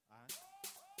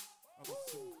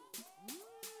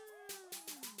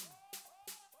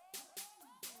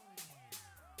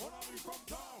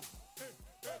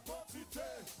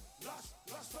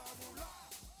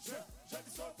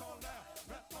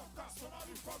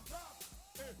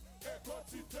Et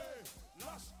quantité,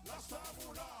 lâche la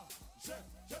moula. J'ai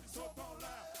dit saute en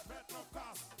l'air, maintenant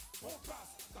on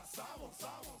casse, avance,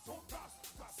 on casse,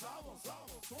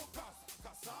 avance, on casse.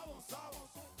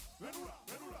 Mais nous là,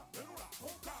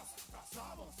 on casse,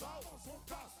 avance, on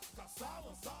casse,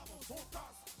 avance, on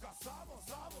casse,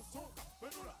 avance, on casse.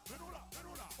 Mais nous là,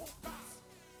 on casse.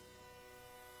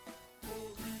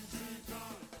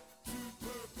 Original, tu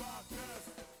peux pas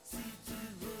tester. Si tu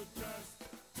veux tester,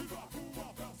 tu dois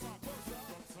pouvoir faire ça comme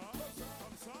ça.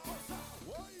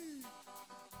 Oui.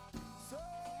 C'est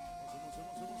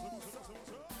bon.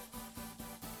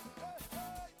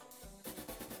 Hey.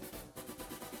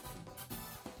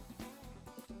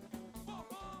 Bon.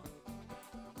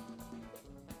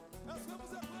 Est-ce que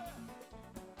vous êtes prêts?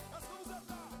 Est-ce que vous êtes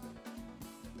là?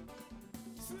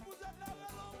 Si vous êtes là,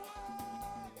 levez-le-moi.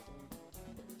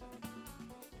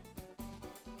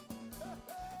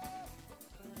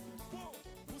 Bon,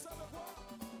 vous savez quoi?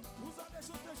 Vous allez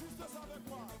chanter juste ça avec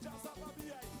moi. Jazza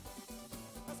Babiaï.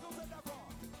 Est-ce que vous êtes d'accord?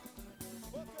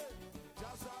 Ok.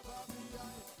 Jazza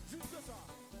Babiaï. Juste ça.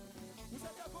 Vous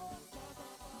êtes d'accord?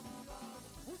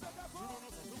 Vous êtes d'accord?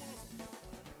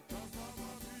 Jazza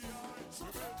Babiaï.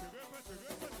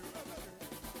 Répète.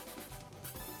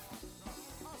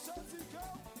 Achetez-le.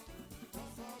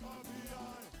 Jazza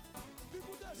Babiaï.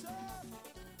 Bibou de chef.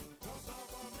 Jazza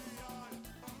Babiaï.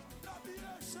 La vie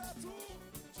est chez tout.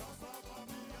 Jazza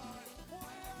Babiaï.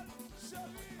 Montréal,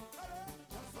 chérie, allez.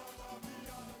 Jazza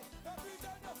Babiaï. Et puis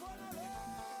dernière fois, allez.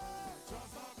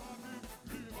 Jazza Babiaï.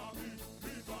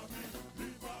 Libabi.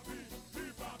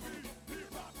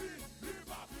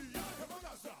 Comment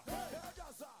Jazza? Hey,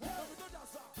 Jazza. Comment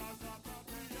Jazza? Jazza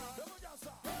Babiaï. Comment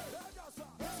Jazza? Hey, Jazza.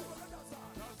 Comment Jazza?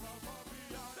 Jazza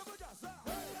Babiaï. Comment Jazza?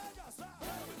 Hey, Jazza.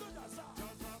 Comment Jazza? Jazza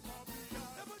Babiaï.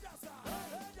 Comment Jazza?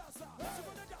 Hey, Jazza.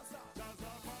 Comment Jazza?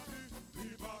 Jazza Babiaï.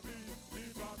 Libabi.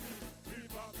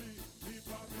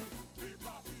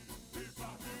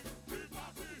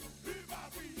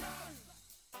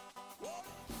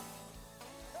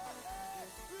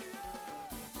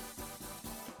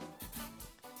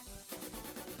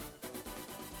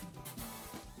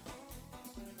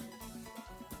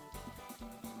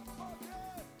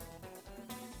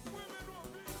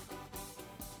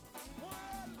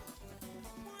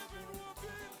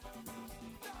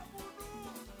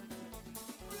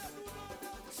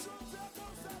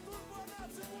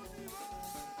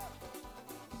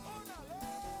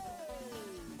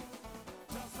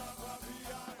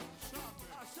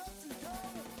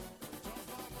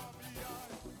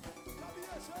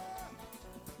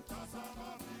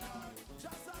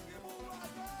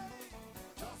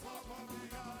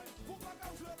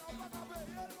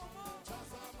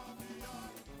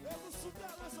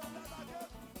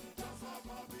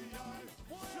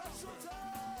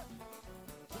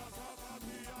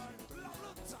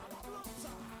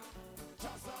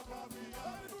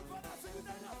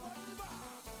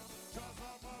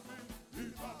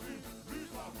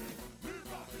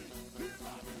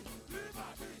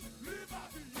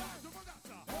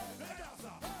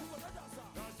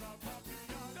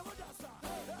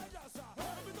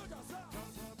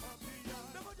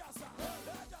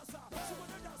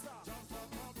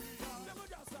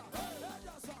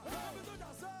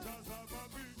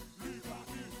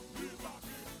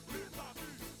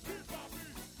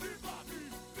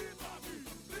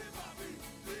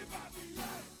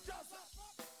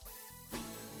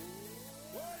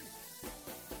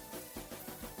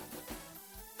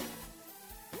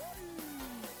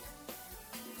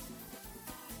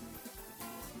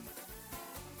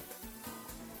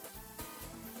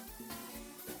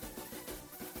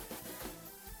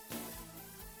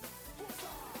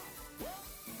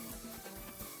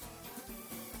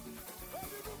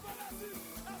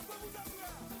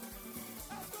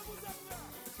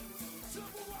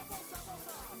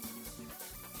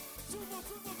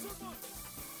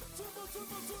 Tout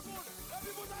le monde. Et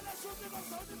puis vous allez chanter comme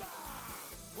ça, on y va.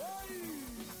 Oui.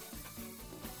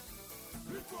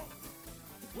 Hip-hop.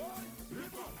 Oui.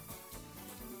 Hip-hop.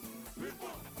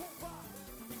 Hip-hop. Combat.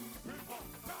 Hip-hop.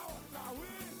 Là,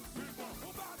 oui. Hip-hop.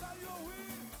 On bagaille, oui.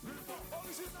 Hip-hop.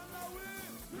 Original, là, oui.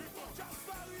 Hip-hop.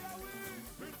 Jaspari, là, oui.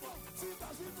 Hip-hop.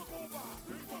 Titazine, me combat.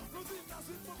 Hip-hop. Nous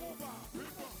Titazine, me combat.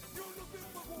 Hip-hop. Nous Lupin,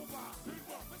 me combat.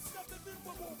 Hip-hop. Mais si t'as fait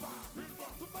me combat.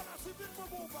 Hip-hop. Tout pas la civile, me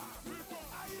combat. Hip-hop.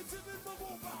 Haïti, me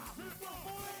combat. Hip-hop.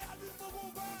 Montréal, me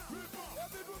combat. Hip-hop. Et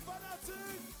puis nous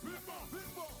fanatiques. Hip-hop.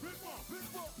 Hip-hop. Hip-hop.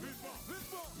 Hip-hop. Hip-hop.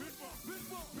 Hip-hop.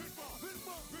 Hip-hop. Hip-hop. Hip-hop.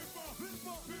 Hip-hop. Hip-hop.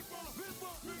 Hip-hop. Hip-hop.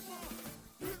 Hip-hop. Hip-hop.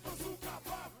 Hip-hop sous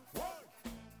capable.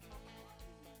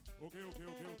 Ok.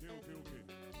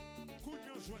 Coup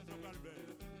de joie dans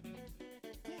Galbert.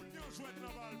 Coup jouer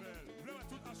dans Valbel. Vous voulez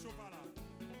tout à chaud là.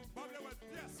 Pas voulez une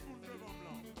pièce pour le devant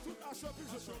blanc. Tout à chaud, puis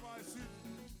je chaud ici.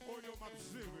 Oh yo m'a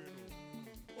géré nous.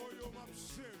 Oh yo m'a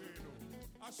géré nous.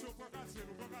 À chaud, quoi gâter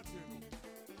nous.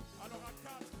 Alors à 4.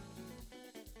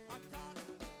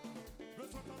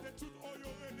 Vous entendez tout oh yo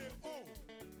rené oh.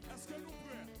 Est-ce que nous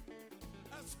prêts?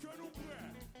 Est-ce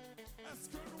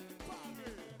que nous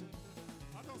parlons?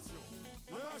 Attention.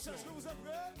 Les HH, que vous êtes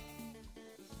prêts?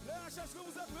 Les HH, que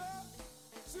vous êtes prêts?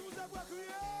 Si vous êtes prêts,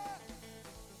 criez!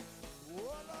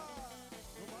 Voilà!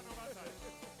 Nous allons en bataille.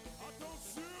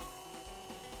 Attention!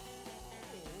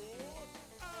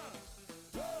 1,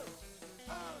 2,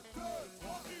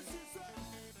 3, ici c'est.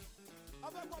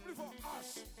 Avec moi, plus fort. H,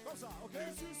 comme ça, ok?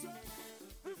 Ici c'est.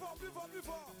 Plus fort. H,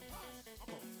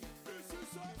 encore. Ici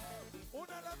c'est. On est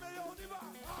les meilleurs, on y va. H,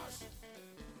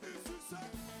 ici c'est.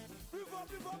 plus fort.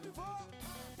 On y va.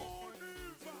 Oh,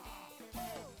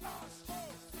 H,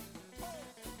 oh,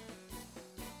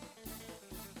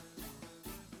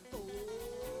 oh.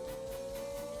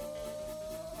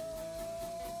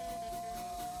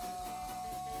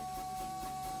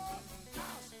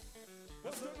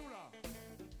 Est-ce que nous là?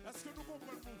 Est-ce que nous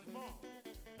comprenons le mouvement?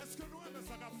 Est-ce que nous aimons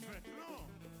ça qu'a fait? Non.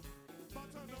 Pas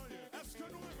attendant hier. Est-ce que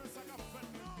nous aimons ça qu'a fait?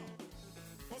 Non.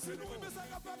 Si nous aimons ça,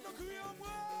 capable de crier en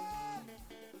moi!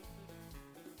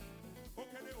 Ok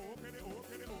les hauts, à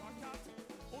 4.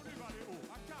 On y va les hauts,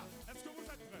 à 4. Est-ce que vous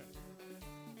êtes prêts?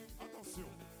 Attention.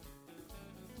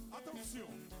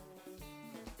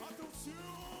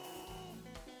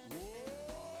 Oui.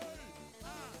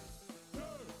 1,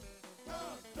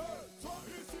 2, 3,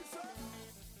 ici c'est.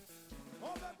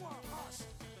 Avec moi, H,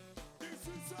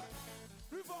 Ici c'est.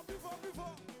 plus fort.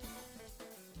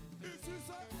 Ici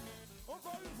c'est.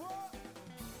 Encore une fois,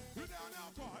 Une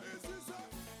dernière fois. Ici c'est.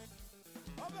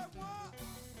 avec moi,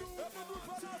 et pour tout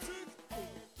fanatique.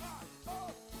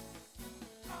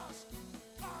 H,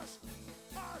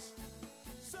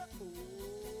 c'est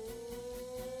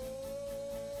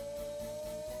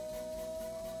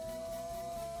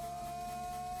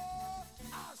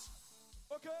H.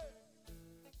 Ok.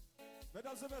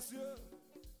 Mesdames et messieurs,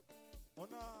 on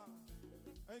a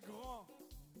un grand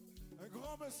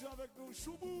monsieur avec nous,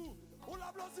 Choubou. On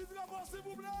l'applaudit très fort, s'il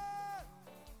vous plaît.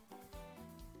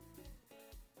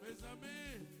 Mes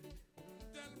amis,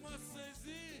 tellement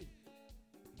saisi,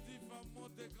 il va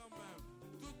monter quand même.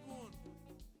 Tout le monde,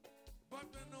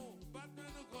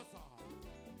 battez-nous comme ça.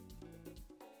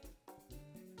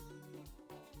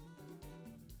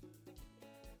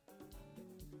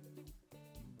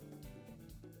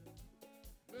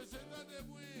 Monsieur, dans des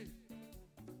bruits.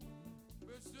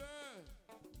 Monsieur,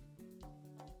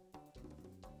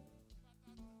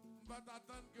 je vais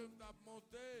t'attendre que je t'aille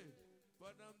monter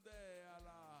pendant que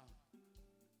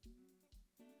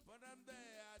Pendant que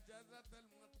jazz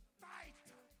tellement tight.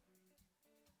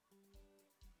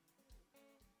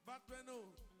 Battez-nous.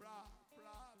 Bla.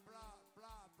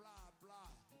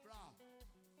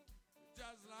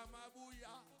 Jazz la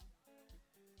mabouya.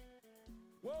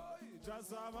 Oui,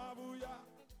 Jazama Bouya,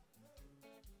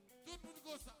 Tout le monde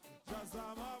comme ça.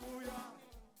 Jazama Bouya,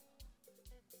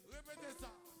 Répétez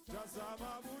ça.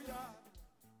 Jazama Bouya,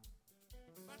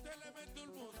 Battez les mains tout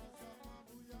le monde.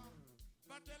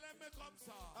 Battez les mains comme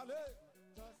ça. allez,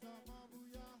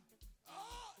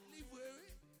 Oh, livré, oui.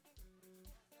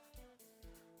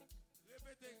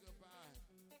 Répétez que pareil.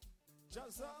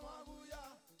 Jazama Bouya,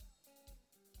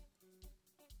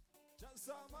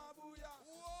 Jazama Bouya,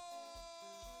 Wow!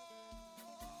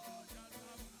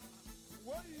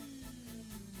 oui,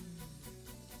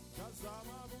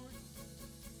 Jazama Bouya,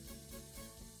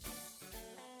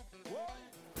 oui,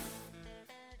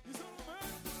 ils sont le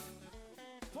même,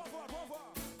 trois fois,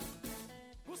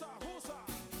 pour ça,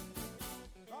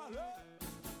 allez.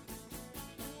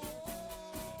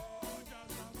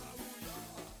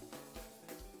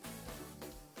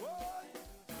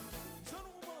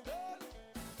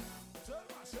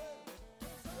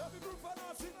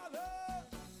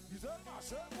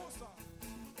 C'est bon ça.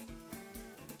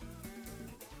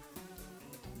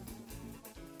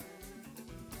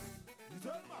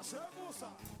 C'est bon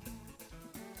ça.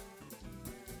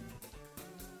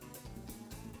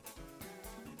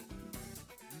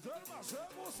 C'est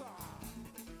bon ça.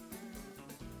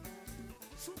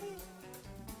 Choubou.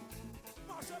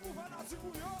 Marchez pour fanatique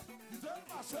pour yo.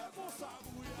 C'est bon ça.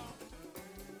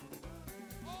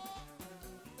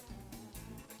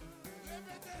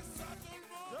 Répétez ça tout le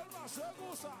monde. C'est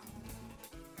bon ça.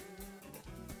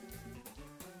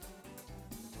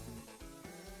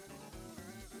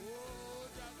 Oh,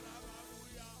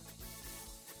 Jazababouya.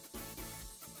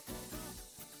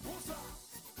 Comme ça.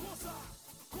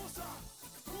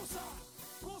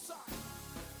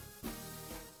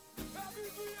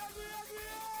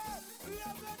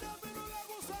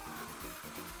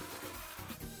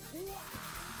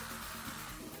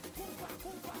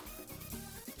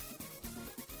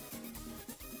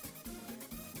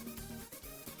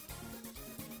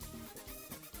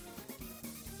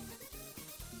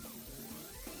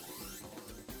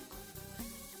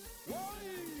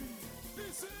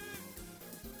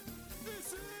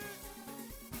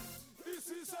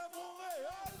 Ici c'est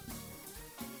Montréal.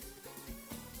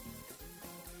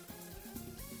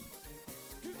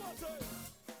 Qui monte?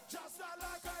 Just à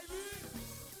la Kaili.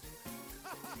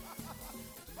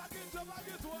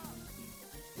 Baguette-toi.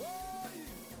 Oui.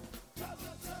 Just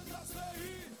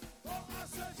pays. Oh,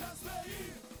 assez just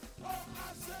pays. Oh,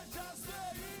 assez just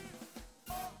pays.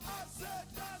 Oh, assez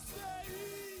just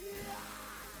pays.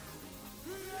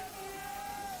 Criez.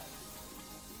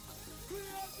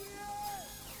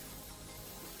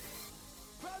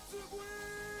 Faites du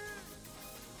bruit.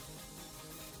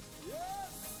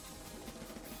 Yes.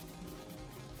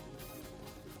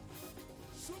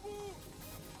 Choubou.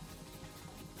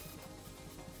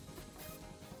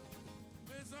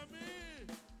 Mes amis,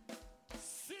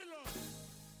 silence.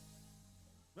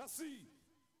 Merci.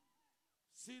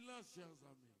 Silence, chers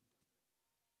amis.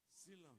 Silence.